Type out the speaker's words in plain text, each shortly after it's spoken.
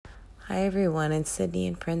Hi everyone, it's Sydney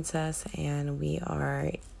and Princess, and we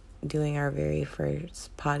are doing our very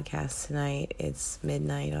first podcast tonight. It's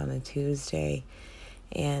midnight on a Tuesday,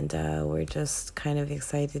 and we're just kind of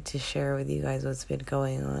excited to share with you guys what's been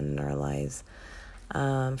going on in our lives.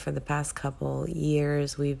 For the past couple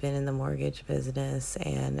years, we've been in the mortgage business,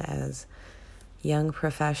 and as young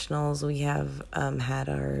professionals, we have had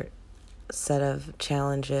our set of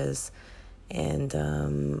challenges,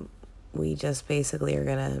 and we just basically are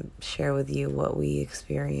going to share with you what we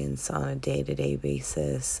experience on a day-to-day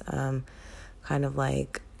basis, kind of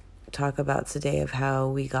like talk about today of how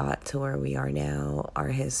we got to where we are now, our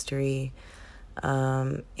history,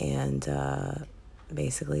 and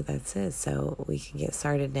basically that's it. So we can get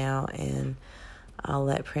started now, and I'll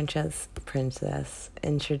let Princess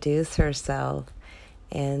introduce herself,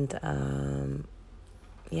 and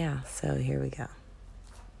so here we go.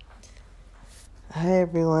 Hi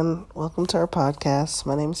everyone, welcome to our podcast.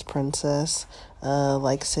 My name's Princess.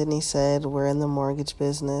 Like Sydney said, we're in the mortgage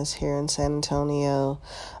business here in San Antonio.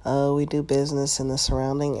 We do business in the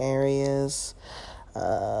surrounding areas.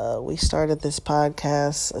 We started this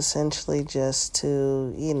podcast essentially just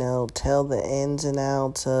to, tell the ins and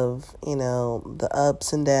outs of, the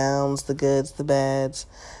ups and downs, the goods, the bads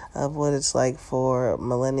of what it's like for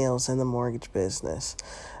millennials in the mortgage business.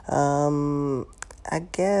 I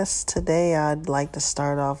guess today I'd like to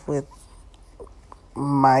start off with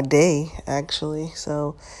my day, actually.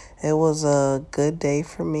 So it was a good day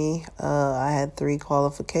for me. I had 3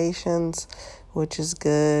 qualifications, which is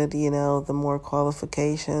good. The more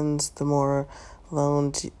qualifications, the more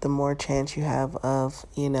loans, the more chance you have of,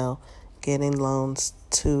 getting loans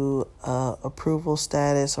to approval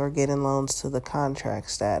status or getting loans to the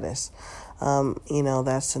contract status.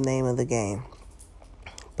 That's the name of the game.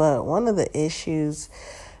 But one of the issues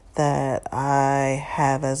that I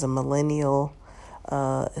have as a millennial,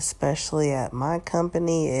 especially at my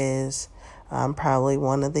company, is I'm probably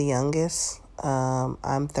one of the youngest.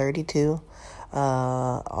 I'm 32.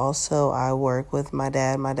 Also, I work with my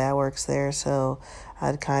dad. My dad works there, so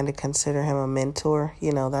I'd kind of consider him a mentor.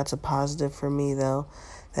 That's a positive for me, though,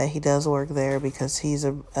 that he does work there because he's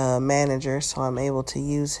a manager, so I'm able to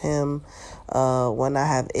use him when I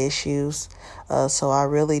have issues. So I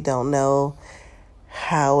really don't know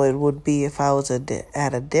how it would be if I was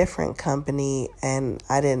at a different company and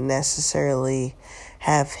I didn't necessarily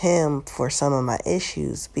have him for some of my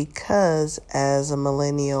issues, because as a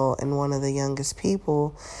millennial and one of the youngest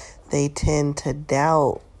people, they tend to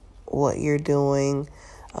doubt what you're doing,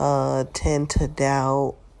 tend to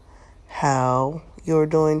doubt how you're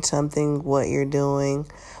doing something, what you're doing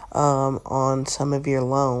on some of your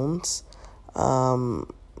loans,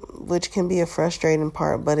 which can be a frustrating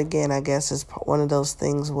part. But again, I guess it's one of those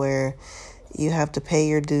things where you have to pay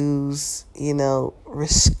your dues,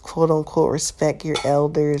 quote unquote, respect your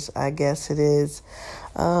elders, I guess it is.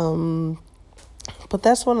 But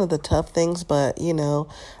that's one of the tough things. But,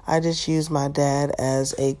 I just use my dad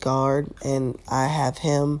as a guard, and I have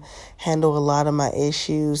him handle a lot of my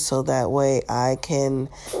issues so that way I can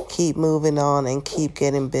keep moving on and keep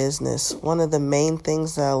getting business. One of the main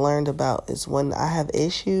things that I learned about is when I have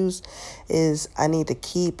issues is I need to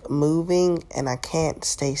keep moving and I can't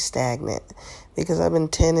stay stagnant, because I've been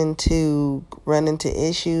tending to run into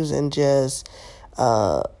issues and just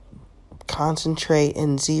concentrate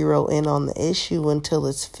and zero in on the issue until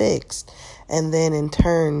it's fixed. And then in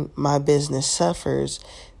turn, my business suffers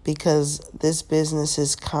because this business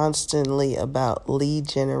is constantly about lead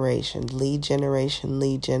generation,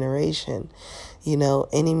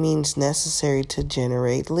 any means necessary to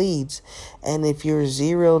generate leads. And if you're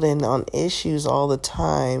zeroed in on issues all the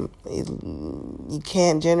time, you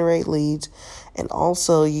can't generate leads. And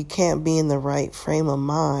also you can't be in the right frame of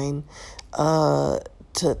mind,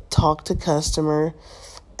 to talk to customer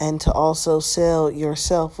and to also sell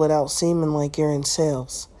yourself without seeming like you're in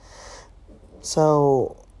sales.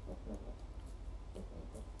 So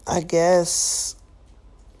I guess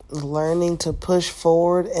learning to push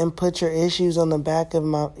forward and put your issues on the back of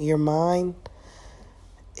your mind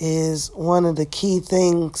is one of the key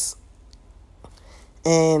things,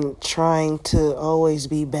 and trying to always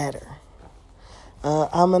be better.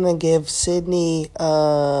 I'm going to give Sydney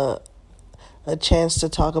a chance to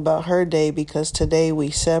talk about her day, because today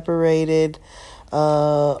we separated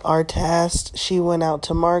our tasks. She went out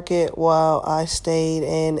to market while I stayed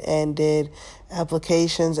in and did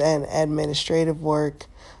applications and administrative work,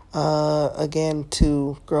 again,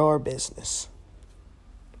 to grow our business.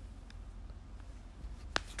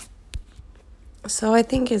 So I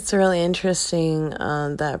think it's really interesting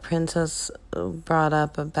that Princess brought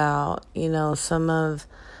up about, some of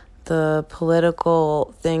the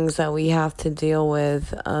political things that we have to deal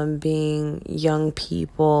with, being young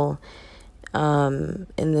people in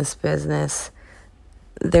this business,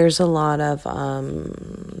 there's a lot of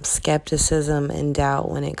skepticism and doubt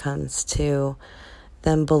when it comes to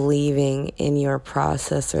them believing in your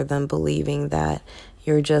process, or them believing that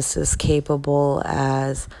you're just as capable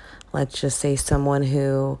as, let's just say, someone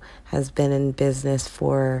who has been in business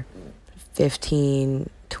for 15,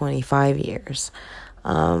 25 years.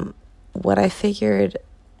 What I figured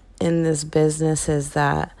in this business is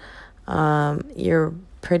that you're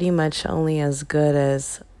pretty much only as good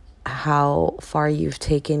as how far you've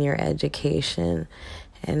taken your education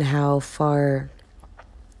and how far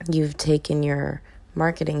you've taken your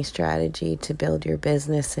marketing strategy to build your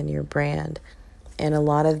business and your brand. And a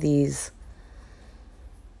lot of these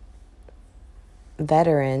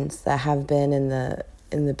veterans that have been in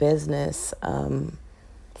the business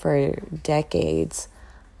for decades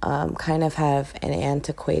kind of have an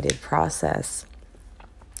antiquated process.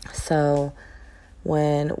 So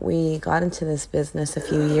when we got into this business a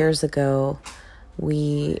few years ago,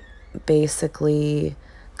 we basically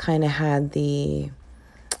kind of had the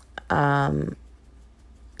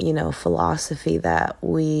philosophy that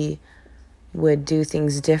we would do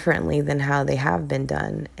things differently than how they have been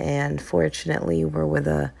done. And fortunately, we're with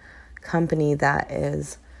a company that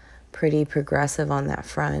is pretty progressive on that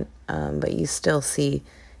front. But you still see,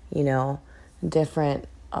 different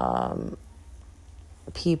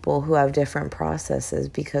people who have different processes,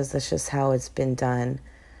 because that's just how it's been done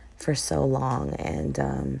for so long.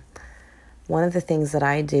 And one of the things that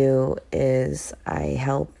I do is I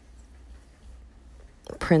help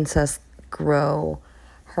Princess grow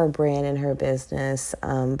her brand and her business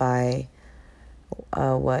by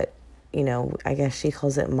what, I guess she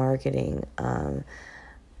calls it marketing.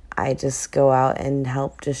 I just go out and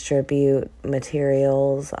help distribute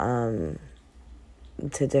materials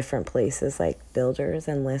to different places like builders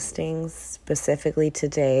and listings. Specifically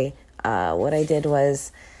today, what I did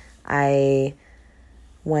was I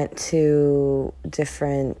went to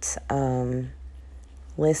different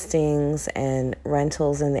listings and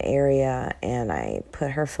rentals in the area, and I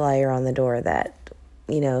put her flyer on the door that,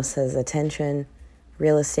 says "Attention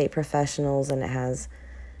Real Estate Professionals," and it has,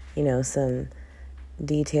 some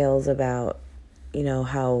details about,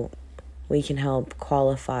 how we can help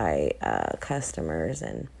qualify customers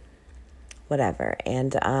and whatever.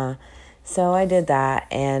 And so I did that,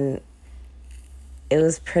 and it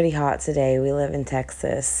was pretty hot today. We live in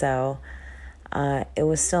Texas, so it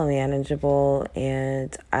was still manageable,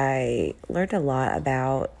 and I learned a lot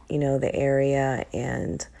about, the area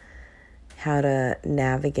and how to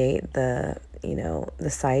navigate the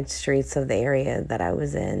side streets of the area that I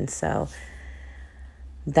was in. So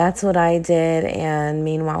that's what I did. And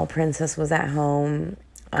meanwhile, Princess was at home.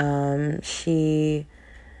 She,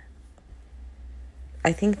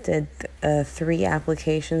 I think, did 3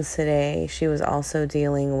 applications today. She was also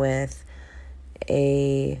dealing with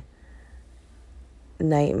a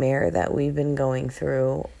nightmare that we've been going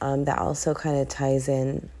through that also kind of ties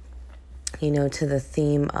in, to the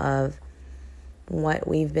theme of what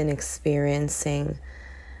we've been experiencing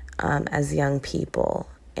as young people.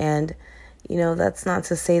 And, that's not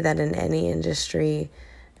to say that in any industry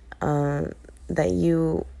that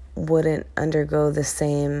you wouldn't undergo the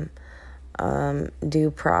same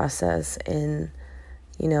due process in,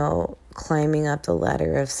 climbing up the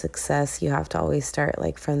ladder of success. You have to always start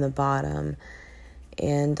from the bottom.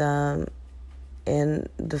 And the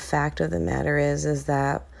fact of the matter is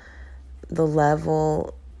that the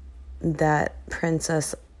level that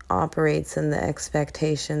Princess operates in, the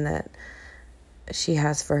expectation that she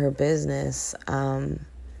has for her business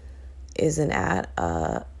isn't at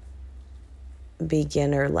a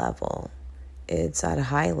beginner level. It's at a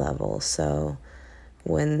high level. So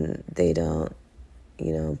when they don't,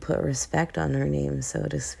 put respect on her name, so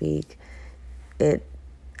to speak, it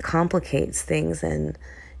complicates things, and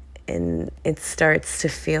it starts to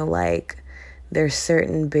feel like there's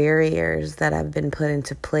certain barriers that have been put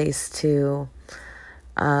into place to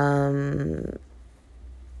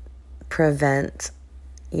prevent,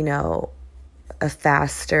 a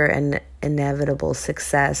faster and inevitable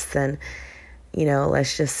success than,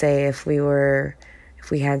 let's just say if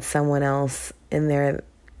we had someone else in there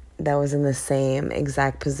that was in the same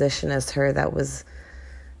exact position as her that was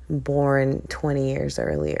born 20 years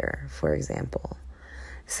earlier, for example.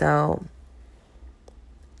 So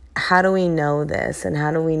how do we know this, and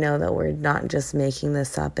how do we know that we're not just making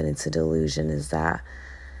this up and it's a delusion? Is that,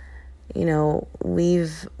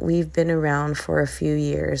 we've been around for a few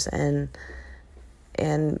years, and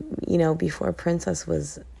before Princess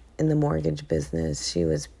was in the mortgage business, she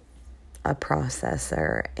was a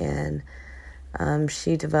processor, and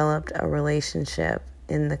she developed a relationship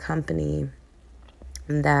in the company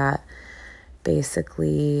that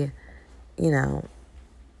basically,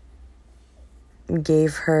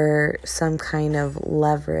 gave her some kind of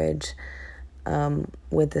leverage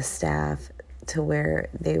with the staff, to where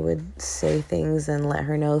they would say things and let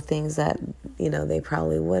her know things that, they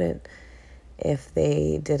probably wouldn't if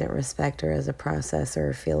they didn't respect her as a processor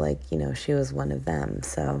or feel like, she was one of them.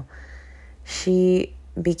 So she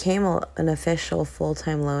became an official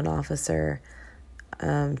full-time loan officer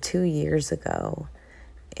 2 years ago.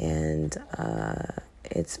 And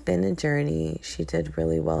it's been a journey. She did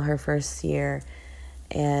really well her first year.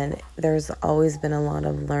 And there's always been a lot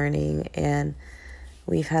of learning. And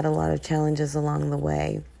we've had a lot of challenges along the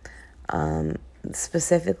way.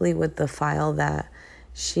 Specifically with the file that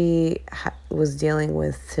she was dealing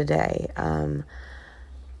with today.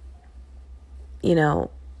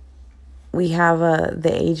 We have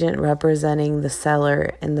the agent representing the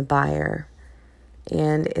seller and the buyer,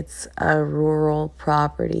 and it's a rural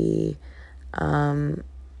property.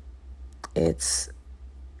 It's,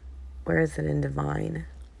 where is it in Devine?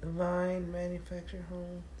 Devine manufactured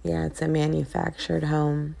home. Yeah, it's a manufactured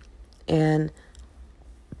home. And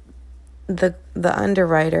the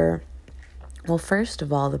underwriter, well, first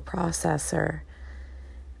of all, the processor,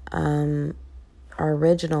 our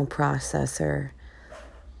original processor,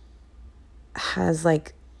 has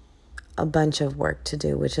like a bunch of work to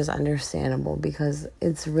do, which is understandable because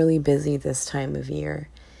it's really busy this time of year.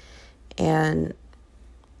 And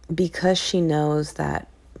because she knows that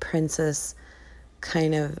Princess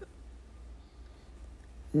kind of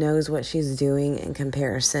knows what she's doing in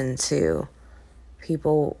comparison to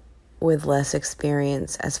people with less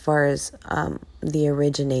experience as far as the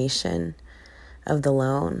origination of the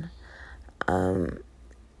loan,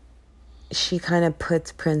 she kind of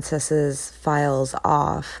puts Princess's files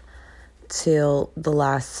off till the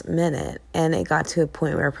last minute. And it got to a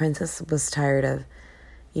point where Princess was tired of,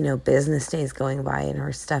 business days going by and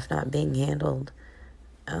her stuff not being handled,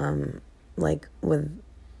 with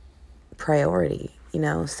priority,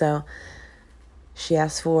 So she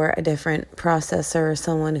asked for a different processor,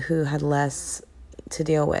 someone who had less to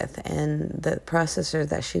deal with. And the processor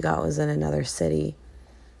that she got was in another city.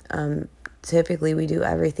 Typically, we do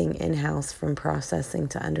everything in-house from processing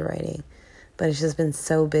to underwriting. But it's just been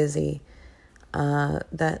so busy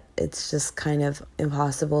that it's just kind of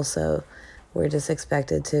impossible. So we're just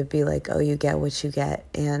expected to be like, oh, you get what you get.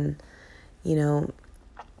 And,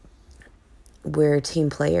 we're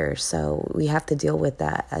team players. So we have to deal with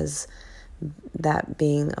that, as that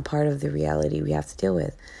being a part of the reality we have to deal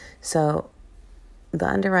with. So the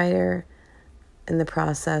underwriter and the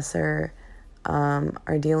processor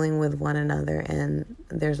are dealing with one another, and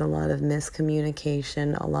there's a lot of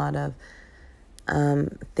miscommunication, a lot of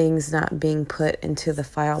things not being put into the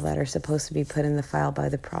file that are supposed to be put in the file by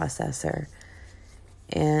the processor.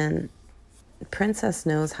 And Princess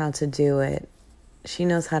knows how to do it. She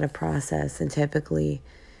knows how to process, and typically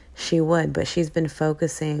she would, but she's been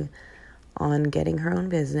focusing on getting her own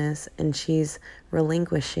business, and she's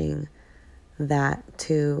relinquishing that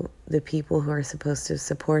to the people who are supposed to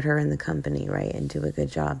support her in the company, right, and do a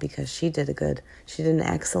good job, because she did an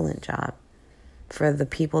excellent job for the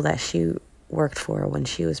people that she worked for when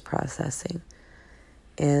she was processing.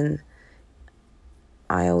 And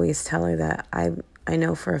I always tell her that I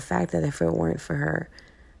know for a fact that if it weren't for her,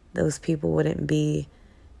 those people wouldn't be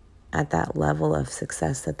at that level of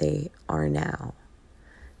success that they are now,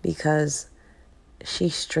 because she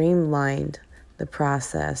streamlined the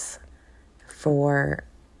process for,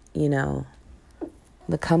 the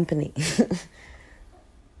company.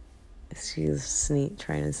 She's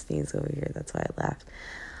trying to sneeze over here. That's why I laughed.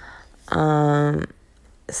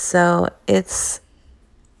 So it's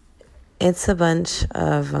a bunch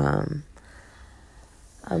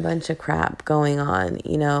of crap going on.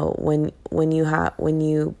 When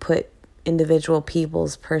you put individual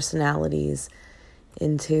people's personalities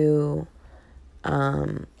into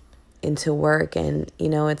work, and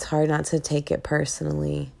it's hard not to take it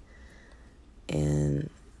personally.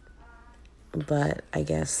 But I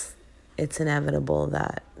guess it's inevitable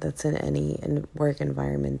that's in any work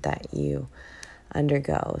environment that you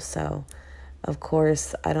undergo. So, of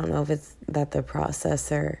course, I don't know if it's that the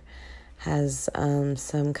processor has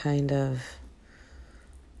some kind of,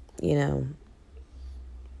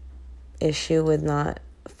 issue with not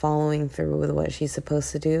following through with what she's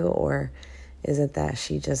supposed to do, or is it that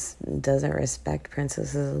she just doesn't respect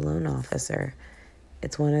Princess as a loan officer?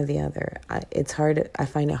 It's one or the other. I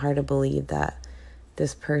find it hard to believe that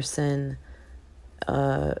this person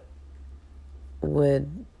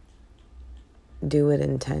would do it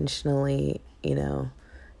intentionally,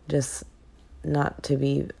 just not to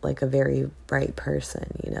be like a very bright person.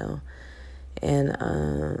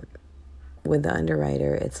 And with the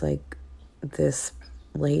underwriter, it's like this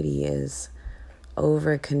lady is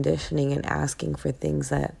over conditioning and asking for things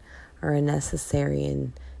that are unnecessary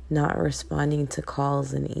and not responding to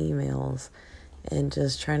calls and emails and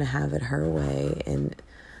just trying to have it her way and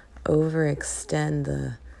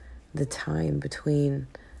overextend the time between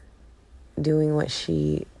doing what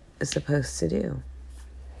she is supposed to do.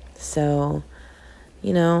 So,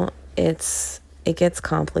 it gets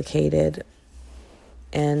complicated,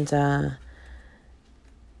 and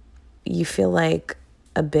you feel like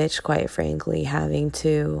a bitch, quite frankly, having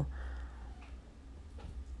to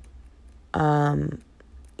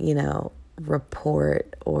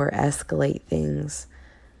report or escalate things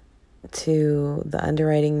to the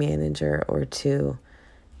underwriting manager or to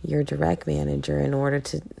your direct manager in order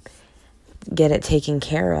to get it taken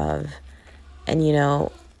care of. And,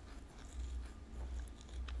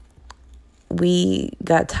 we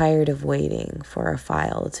got tired of waiting for a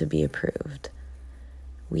file to be approved.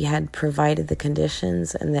 We had provided the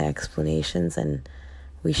conditions and the explanations, and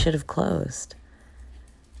we should have closed.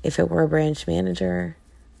 If it were a branch manager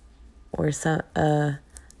or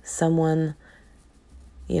someone,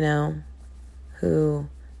 who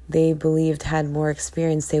they believed had more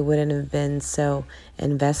experience, they wouldn't have been so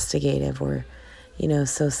investigative or,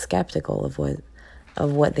 so skeptical of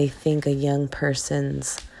what they think a young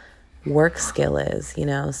person's work skill is,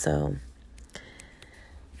 so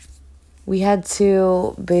we had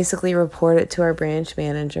to basically report it to our branch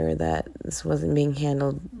manager that this wasn't being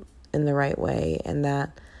handled in the right way, and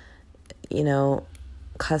that,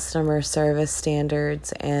 customer service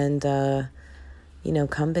standards and,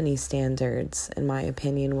 company standards, in my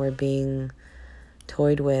opinion, were being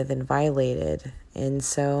toyed with and violated. And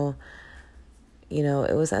so,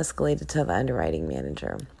 it was escalated to the underwriting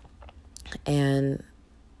manager. And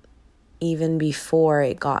even before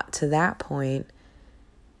it got to that point,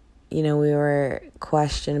 we were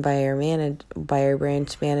questioned by our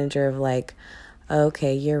branch manager of like,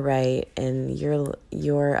 okay, you're right, and you're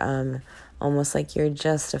almost like you're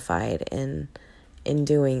justified in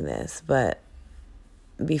doing this. But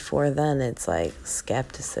before then, it's like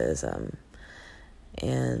skepticism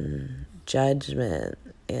and judgment,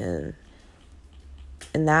 and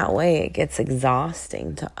in that way it gets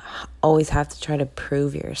exhausting to always have to try to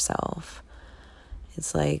prove yourself.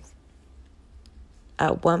 It's like,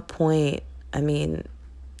 at one point,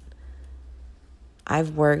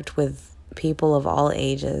 I've worked with people of all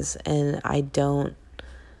ages, and I don't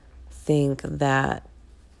think that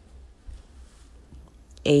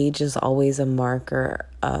age is always a marker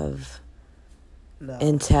of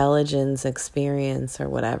intelligence, experience, or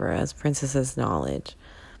whatever, as Princess says, knowledge.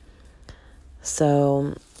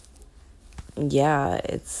 So, yeah,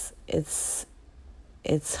 it's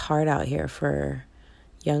hard out here for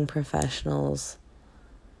young professionals,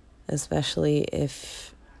 especially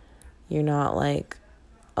if you're not like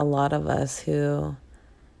a lot of us who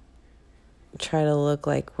try to look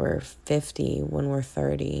like we're 50 when we're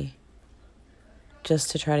 30,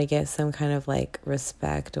 just to try to get some kind of like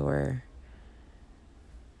respect or,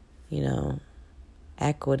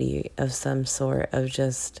 equity of some sort, of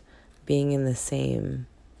just being in the same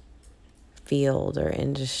field or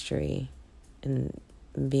industry and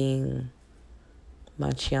being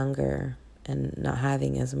much younger and not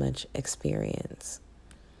having as much experience.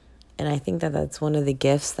 And I think that that's one of the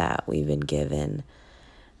gifts that we've been given,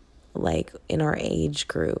 like in our age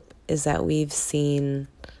group, is that we've seen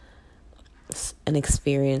and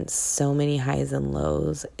experienced so many highs and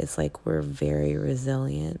lows. It's like we're very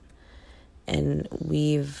resilient, and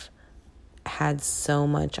we've had so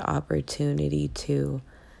much opportunity to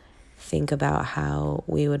think about how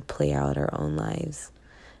we would play out our own lives,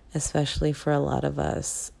 especially for a lot of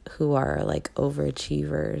us who are like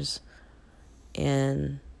overachievers.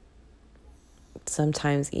 And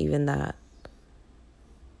sometimes even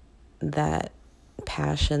that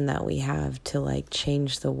passion that we have to like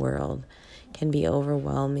change the world can be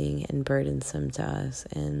overwhelming and burdensome to us.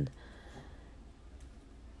 And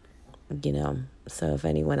so if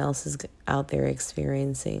anyone else is out there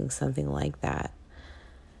experiencing something like that,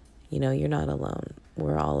 you're not alone.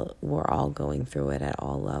 We're all going through it at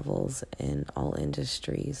all levels in all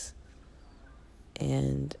industries.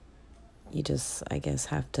 And you just, I guess,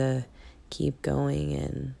 have to keep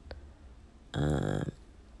going and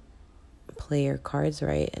play your cards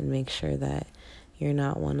right and make sure that you're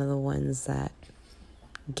not one of the ones that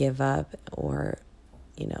give up or,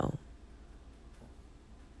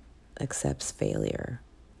 accepts failure.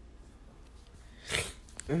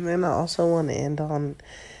 And then I also want to end on,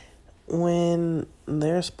 when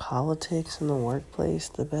there's politics in the workplace,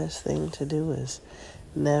 the best thing to do is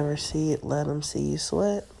never let them see you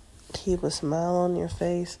sweat. Keep a smile on your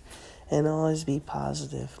face and always be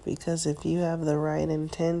positive. Because if you have the right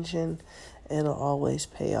intention, it'll always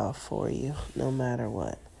pay off for you, no matter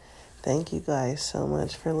what. Thank you guys so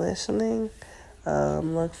much for listening.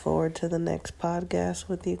 Look forward to the next podcast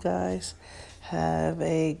with you guys. Have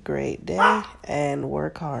a great day and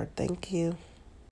work hard. Thank you.